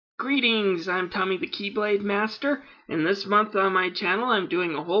Greetings, I'm Tommy the Keyblade Master, and this month on my channel I'm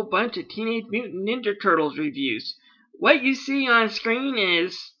doing a whole bunch of Teenage Mutant Ninja Turtles reviews. What you see on screen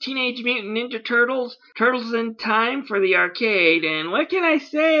is Teenage Mutant Ninja Turtles, Turtles in Time for the arcade, and what can I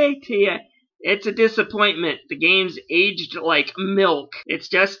say to you? It's a disappointment. The game's aged like milk. It's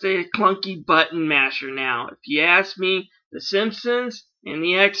just a clunky button masher now. If you ask me, The Simpsons and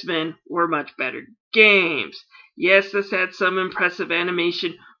the X-Men were much better games. Yes, this had some impressive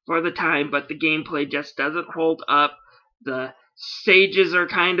animation for the time, but the gameplay just doesn't hold up. The stages are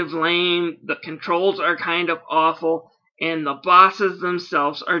kind of lame, the controls are kind of awful, and the bosses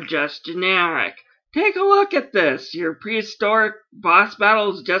themselves are just generic. Take a look at this. Your prehistoric boss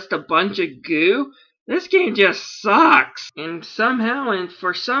battle is just a bunch of goo. This game just sucks. And somehow and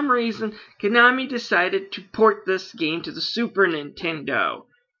for some reason, Konami decided to port this game to the Super Nintendo.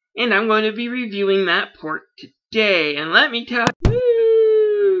 And I'm going to be reviewing that port today. And let me tell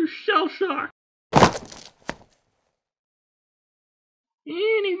you, shell shock.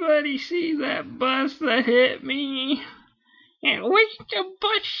 Anybody see that bus that hit me? It wasn't a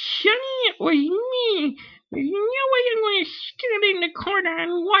bus, Sonny, it was me. There's no way I'm going to stand in the corner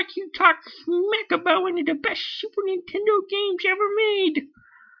and watch you talk smack about one of the best Super Nintendo games ever made.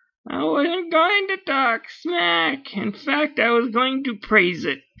 I wasn't going to talk smack. In fact, I was going to praise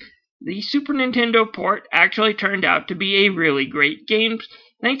it. The Super Nintendo port actually turned out to be a really great game,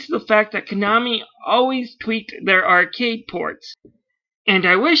 thanks to the fact that Konami always tweaked their arcade ports. And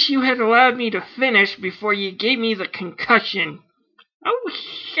I wish you had allowed me to finish before you gave me the concussion. Oh,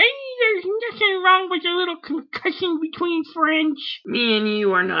 say, there's nothing wrong with a little concussion between friends. Me and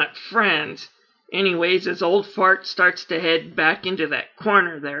you are not friends. Anyways, as old fart starts to head back into that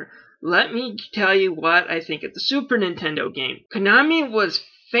corner there, let me tell you what I think of the Super Nintendo game. Konami was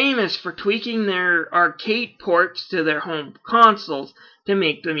famous for tweaking their arcade ports to their home consoles to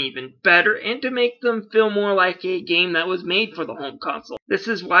make them even better and to make them feel more like a game that was made for the home console. This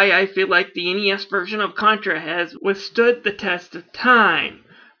is why I feel like the NES version of Contra has withstood the test of time,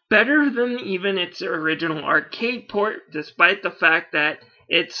 better than even its original arcade port, despite the fact that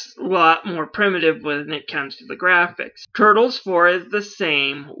it's a lot more primitive when it comes to the graphics. Turtles 4 is the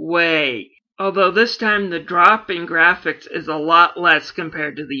same way, although this time the drop in graphics is a lot less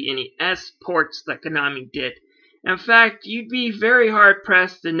compared to the NES ports that Konami did. In fact, you'd be very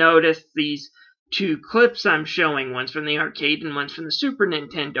hard-pressed to notice these two clips I'm showing, one's from the arcade and one's from the Super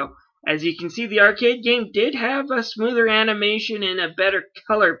Nintendo. As you can see, the arcade game did have a smoother animation and a better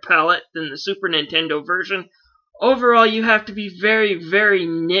color palette than the Super Nintendo version. Overall, you have to be very, very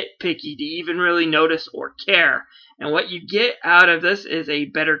nitpicky to even really notice or care. And what you get out of this is a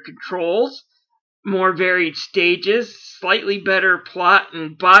better controls, more varied stages, slightly better plot,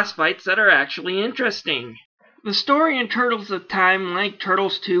 and boss fights that are actually interesting. The story in Turtles of Time, like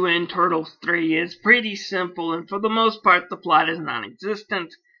Turtles 2 and Turtles 3, is pretty simple, and for the most part the plot is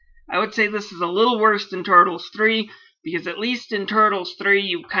non-existent. I would say this is a little worse than Turtles 3, because at least in Turtles 3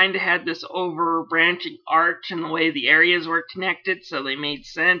 you kind of had this over-branching arch in the way the areas were connected, so they made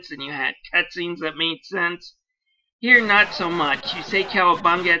sense, and you had cutscenes that made sense. Here, not so much. You say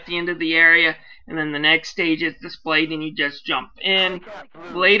cowabunga at the end of the area, and then the next stage is displayed and you just jump in.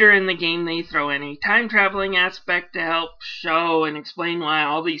 Later in the game they throw in a time-traveling aspect to help show and explain why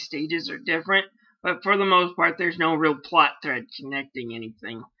all these stages are different, but for the most part there's no real plot thread connecting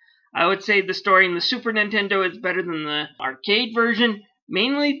anything. I would say the story in the Super Nintendo is better than the arcade version,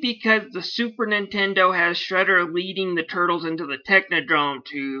 mainly because the Super Nintendo has Shredder leading the Turtles into the Technodrome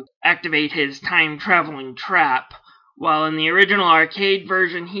to activate his time-traveling trap, while in the original arcade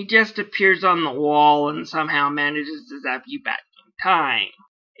version, he just appears on the wall and somehow manages to zap you back in time.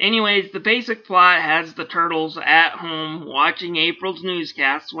 Anyways, the basic plot has the Turtles at home watching April's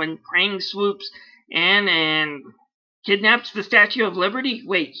newscasts when Krang swoops in and kidnaps the Statue of Liberty.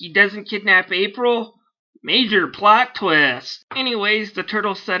 Wait, he doesn't kidnap April? Major plot twist. Anyways, the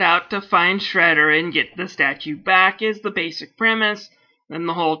Turtles set out to find Shredder and get the statue back is the basic premise. Then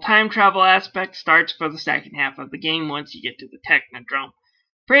the whole time travel aspect starts for the second half of the game once you get to the Technodrome.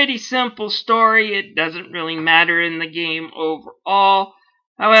 Pretty simple story, it doesn't really matter in the game overall.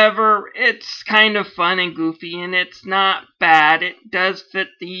 However, it's kind of fun and goofy and it's not bad. It does fit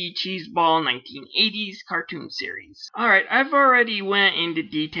the cheeseball 1980s cartoon series. Alright, I've already went into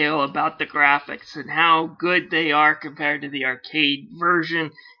detail about the graphics and how good they are compared to the arcade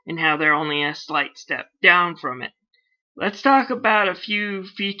version and how they're only a slight step down from it. Let's talk about a few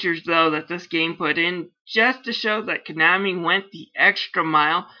features, though, that this game put in, just to show that Konami went the extra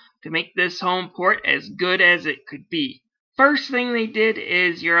mile to make this home port as good as it could be. First thing they did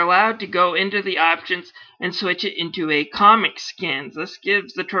is you're allowed to go into the options and switch it into a comic skins. This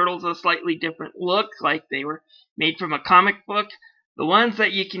gives the turtles a slightly different look, like they were made from a comic book. The ones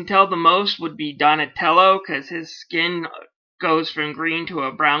that you can tell the most would be Donatello, because his skin goes from green to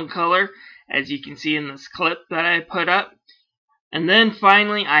a brown color, as you can see in this clip that I put up. And then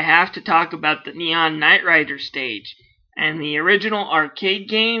finally, I have to talk about the Neon Knight Rider stage. And the original arcade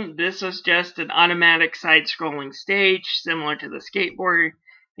game, this was just an automatic side-scrolling stage, similar to the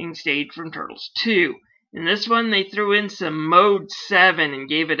skateboarding stage from Turtles 2. In this one, they threw in some Mode 7 and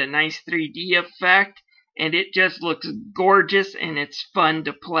gave it a nice 3D effect, and it just looks gorgeous and it's fun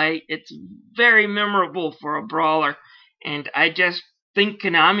to play. It's very memorable for a brawler, and I just think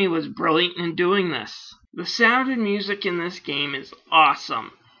Konami was brilliant in doing this. The sound and music in this game is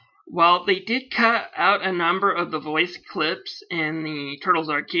awesome. While they did cut out a number of the voice clips in the Turtles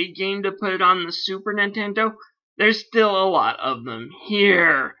arcade game to put it on the Super Nintendo, there's still a lot of them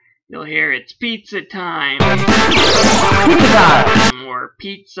here. You'll hear it's pizza time, or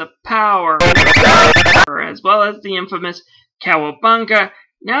pizza power, as well as the infamous Cowabunga,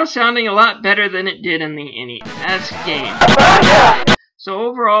 now sounding a lot better than it did in the NES game. So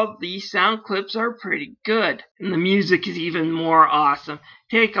overall, these sound clips are pretty good, and the music is even more awesome.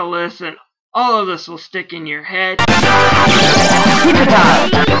 Take a listen. All of this will stick in your head.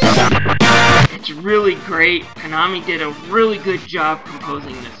 It's really great. Konami did a really good job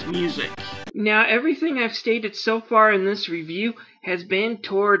composing this music. Now, everything I've stated so far in this review has been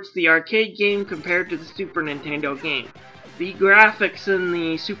towards the arcade game compared to the Super Nintendo game. The graphics in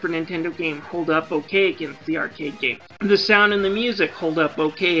the Super Nintendo game hold up okay against the arcade game. The sound and the music hold up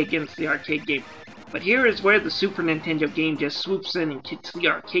okay against the arcade game. But here is where the Super Nintendo game just swoops in and kicks the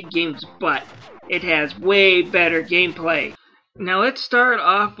arcade game's butt. It has way better gameplay. Now let's start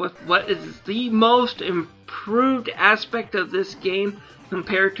off with what is the most improved aspect of this game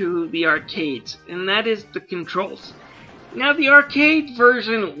compared to the arcades, and that is the controls. Now, the arcade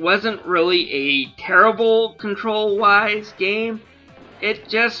version wasn't really a terrible control-wise game. It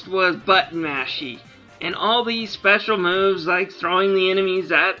just was button-mashy. And all these special moves, like throwing the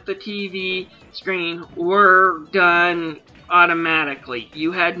enemies at the TV screen, were done automatically.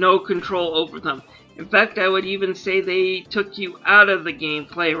 You had no control over them. In fact, I would even say they took you out of the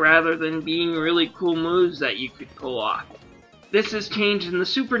gameplay rather than being really cool moves that you could pull off. This has changed in the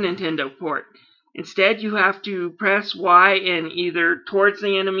Super Nintendo port. Instead, you have to press Y and either towards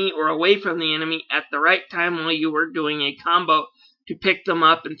the enemy or away from the enemy at the right time while you are doing a combo to pick them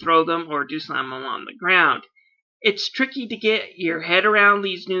up and throw them or to slam them on the ground. It's tricky to get your head around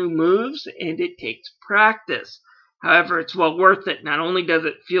these new moves, and it takes practice. However, it's well worth it. Not only does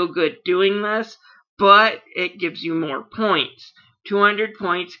it feel good doing this, but it gives you more points. 200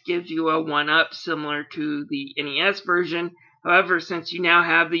 points gives you a 1-up similar to the NES version. However, since you now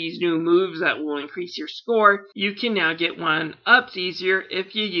have these new moves that will increase your score, you can now get 1-ups easier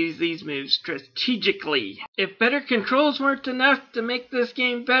if you use these moves strategically. If better controls weren't enough to make this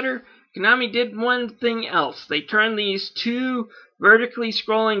game better, Konami did one thing else. They turned these two vertically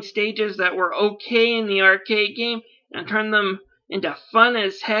scrolling stages that were okay in the arcade game and turned them into fun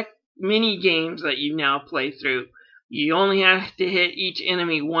as heck mini games that you now play through. You only have to hit each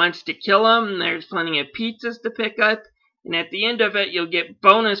enemy once to kill them. There's plenty of pizzas to pick up. And at the end of it, you'll get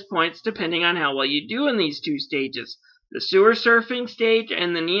bonus points depending on how well you do in these two stages. The sewer surfing stage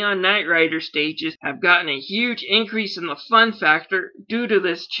and the Neon Knight Rider stages have gotten a huge increase in the fun factor due to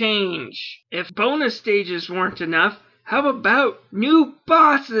this change. If bonus stages weren't enough, how about new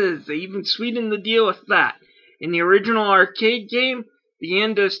bosses? They even sweetened the deal with that. In the original arcade game, the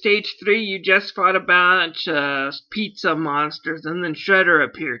end of stage 3, you just fought a bunch of pizza monsters and then Shredder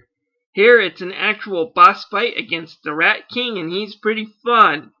appeared. Here, it's an actual boss fight against the Rat King, and he's pretty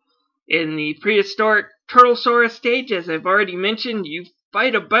fun. In the prehistoric Turtlesaurus stage, as I've already mentioned, you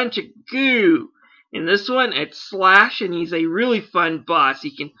fight a bunch of goo. In this one, it's Slash, and he's a really fun boss.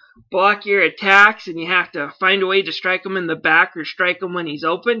 He can block your attacks, and you have to find a way to strike him in the back or strike him when he's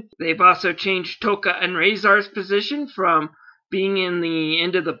open. They've also changed Toka and Razor's position from being in the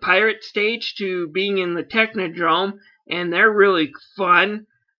end of the pirate stage to being in the Technodrome, and they're really fun.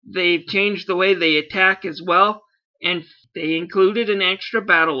 They've changed the way they attack as well, and they included an extra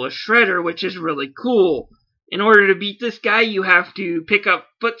battle with Shredder, which is really cool. In order to beat this guy, you have to pick up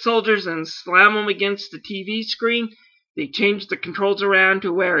foot soldiers and slam them against the TV screen. They changed the controls around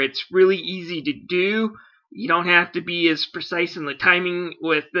to where it's really easy to do. You don't have to be as precise in the timing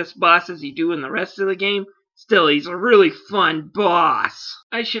with this boss as you do in the rest of the game. Still, he's a really fun boss.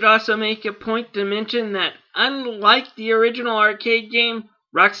 I should also make a point to mention that unlike the original arcade game,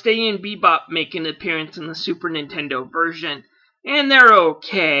 Rocksteady and Bebop make an appearance in the Super Nintendo version, and they're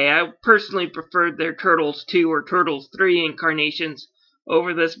okay. I personally preferred their Turtles 2 or Turtles 3 incarnations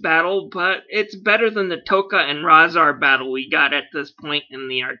over this battle, but it's better than the Toka and Razar battle we got at this point in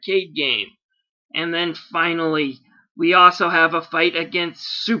the arcade game. And then finally, we also have a fight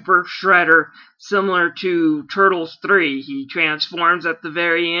against Super Shredder, similar to Turtles 3. He transforms at the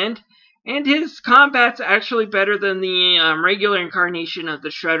very end, and his combat's actually better than the regular incarnation of the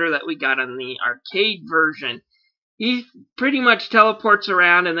Shredder that we got on the arcade version. He pretty much teleports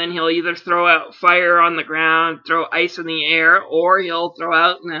around, and then he'll either throw out fire on the ground, throw ice in the air, or he'll throw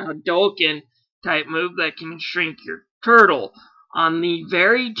out a Hadouken type move that can shrink your turtle. On the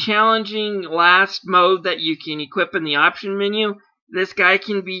very challenging last mode that you can equip in the option menu, this guy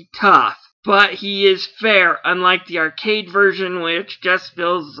can be tough. But he is fair, unlike the arcade version, which just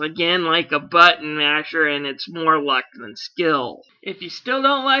feels, again, like a button masher, and it's more luck than skill. If you still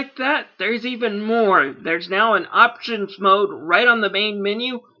don't like that, there's even more. There's now an options mode right on the main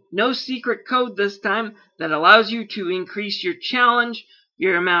menu, no secret code this time, that allows you to increase your challenge,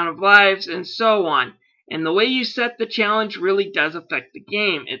 your amount of lives, and so on. And the way you set the challenge really does affect the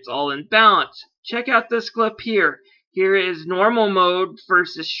game. It's all in balance. Check out this clip here. Here is normal mode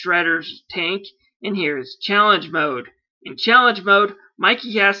versus Shredder's tank, and here is challenge mode. In challenge mode,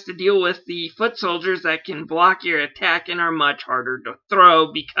 Mikey has to deal with the foot soldiers that can block your attack and are much harder to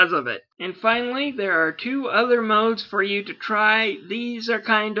throw because of it. And finally, there are two other modes for you to try. These are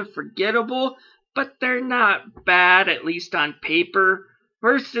kind of forgettable, but they're not bad, at least on paper.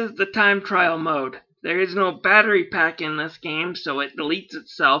 First is the time trial mode. There is no battery pack in this game, so it deletes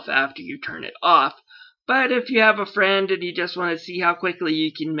itself after you turn it off. But if you have a friend and you just want to see how quickly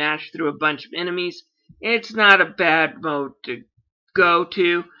you can mash through a bunch of enemies, it's not a bad mode to go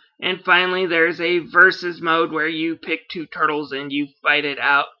to. And finally, there's a versus mode where you pick two turtles and you fight it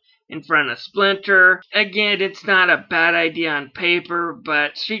out in front of Splinter. Again, it's not a bad idea on paper,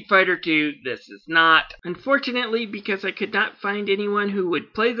 but Street Fighter 2, this is not. Unfortunately, because I could not find anyone who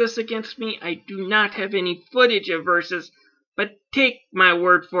would play this against me, I do not have any footage of versus, but take my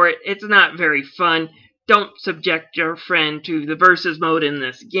word for it, it's not very fun. Don't subject your friend to the versus mode in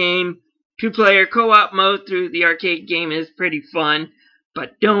this game. Two-player co-op mode through the arcade game is pretty fun,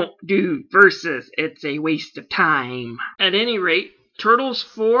 but don't do versus. It's a waste of time. At any rate, Turtles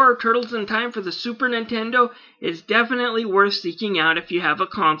 4, Turtles in Time for the Super Nintendo is definitely worth seeking out if you have a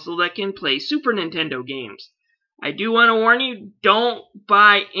console that can play Super Nintendo games. I do want to warn you, don't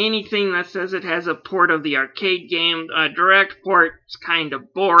buy anything that says it has a port of the arcade game. A direct port is kind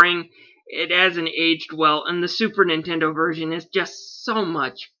of boring. It hasn't aged well, and the Super Nintendo version is just so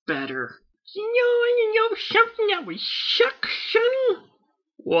much better. You know something that would suck, Sonny?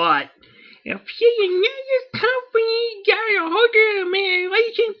 What? If another company got a hold of my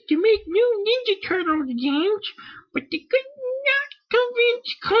license to make new Ninja Turtles games, but they could not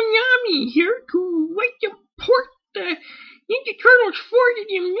convince Konami here to let them port the Ninja Turtles 4 to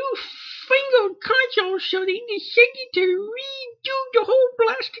them new fangled consoles, so they decided to redo the whole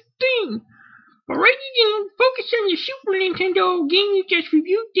blasted thing. But rather than focus on the Super Nintendo game you just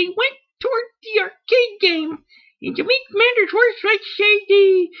reviewed, they went toward the arcade game. And to make matters worse, let's say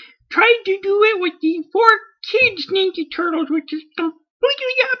they tried to do it with the 4Kids Ninja Turtles, which is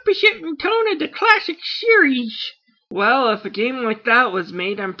completely opposite in tone of the classic series. Well, if a game like that was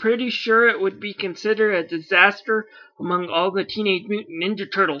made, I'm pretty sure it would be considered a disaster among all the Teenage Mutant Ninja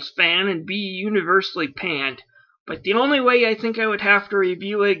Turtles fans and be universally panned. But the only way I think I would have to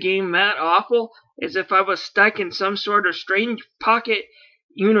review a game that awful is if I was stuck in some sort of strange pocket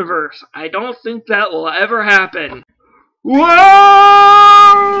universe. I don't think that will ever happen. Whoa!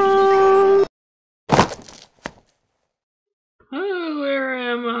 Oh, where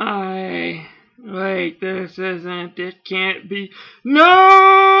am I? Wait, this isn't, it can't be.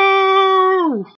 No!